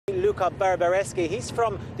Luca Barbareschi. He's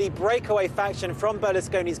from the breakaway faction from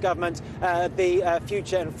Berlusconi's government, the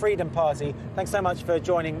Future and Freedom Party. Thanks so much for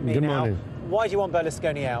joining me Good now. morning. Why do you want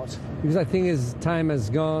Berlusconi out? Because I think his time has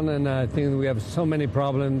gone, and I think we have so many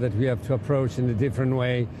problems that we have to approach in a different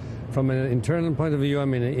way. From an internal point of view, I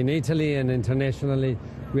mean, in Italy and internationally,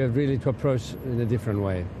 we have really to approach in a different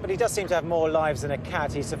way. But he does seem to have more lives than a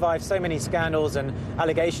cat. He survived so many scandals and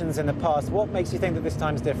allegations in the past. What makes you think that this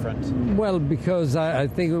time's different? Well, because I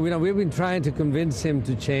think we've been trying to convince him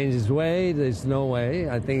to change his way. There's no way.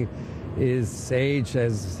 I think his age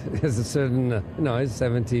has a certain, he's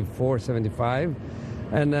 74, 75,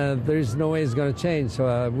 and there is no way he's going to change.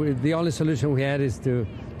 So the only solution we had is to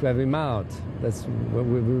have him out. That's what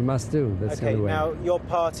we must do. That's the only way. Now, your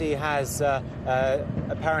party has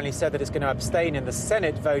apparently said that it's going to abstain in the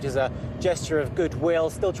Senate vote as a gesture of goodwill,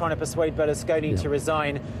 still trying to persuade Berlusconi to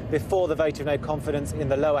resign before the vote of no confidence in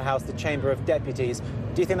the lower house, the Chamber of Deputies.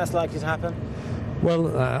 Do you think that's likely to happen?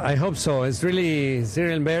 Well, I hope so. It's really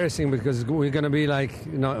embarrassing because we're going to be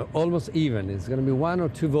almost even. It's going to be one or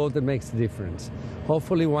two votes that makes the difference.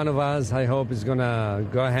 Hopefully one of us, I hope, is going to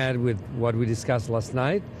go ahead with what we discussed last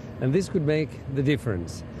night, and this could make the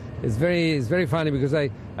difference. It's very funny because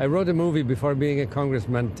I wrote a movie before being a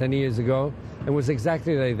congressman 10 years ago, and it was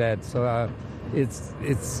exactly like that. So it's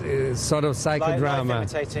sort of psychodrama.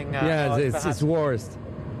 Life imitating it's worst.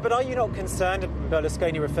 But are you not concerned,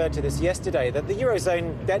 Berlusconi referred to this yesterday, that the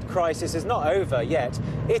Eurozone debt crisis is not over yet?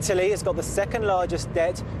 Italy has got the second largest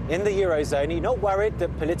debt in the Eurozone. Are you not worried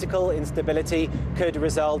that political instability could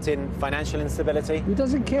result in financial instability? He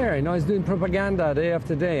doesn't care. He's doing propaganda day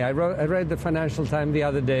after day. I read the Financial Times the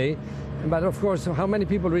other day. But of course, how many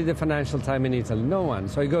people read the Financial Times in Italy? No one.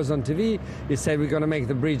 So he goes on TV, he said, we're going to make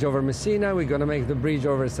the bridge over Messina, we're going to make the bridge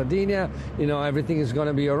over Sardinia, everything is going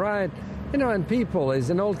to be all right. And people, it's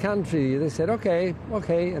an old country, they said, okay,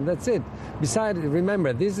 and that's it. Besides,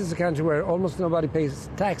 remember, this is a country where almost nobody pays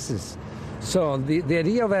taxes. So the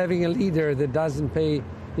idea of having a leader that doesn't pay,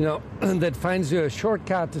 that finds you a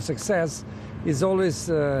shortcut to success is always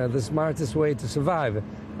the smartest way to survive.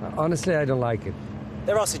 Honestly, I don't like it.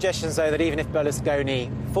 There are suggestions, though, that even if Berlusconi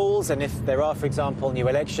falls and if there are, for example, new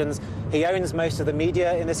elections, he owns most of the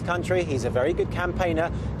media in this country. He's a very good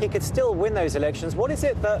campaigner. He could still win those elections. What is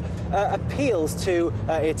it that appeals to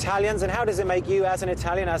Italians, and how does it make you, as an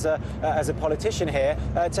Italian, as a politician here,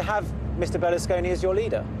 to have Mr. Berlusconi as your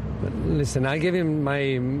leader? Listen, I gave him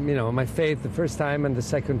my faith the first time, and the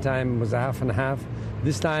second time was a half and a half.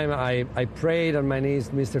 This time I prayed on my knees,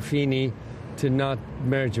 Mr. Fini, to not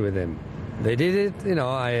merge with him. They did it,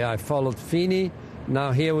 I followed Fini.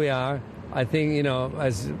 Now here we are. I think,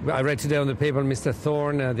 as I read today on the paper, Mr.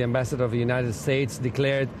 Thorne, the ambassador of the United States,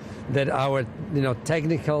 declared that our,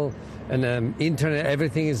 technical and internet,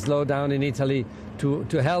 everything is slowed down in Italy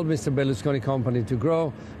to help Mr. Berlusconi company to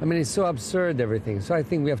grow. I mean, it's so absurd, everything. So I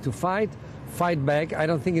think we have to fight back. I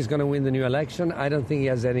don't think he's going to win the new election. I don't think he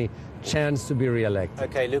has any chance to be re-elected.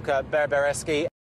 Okay, Luca Barbareschi.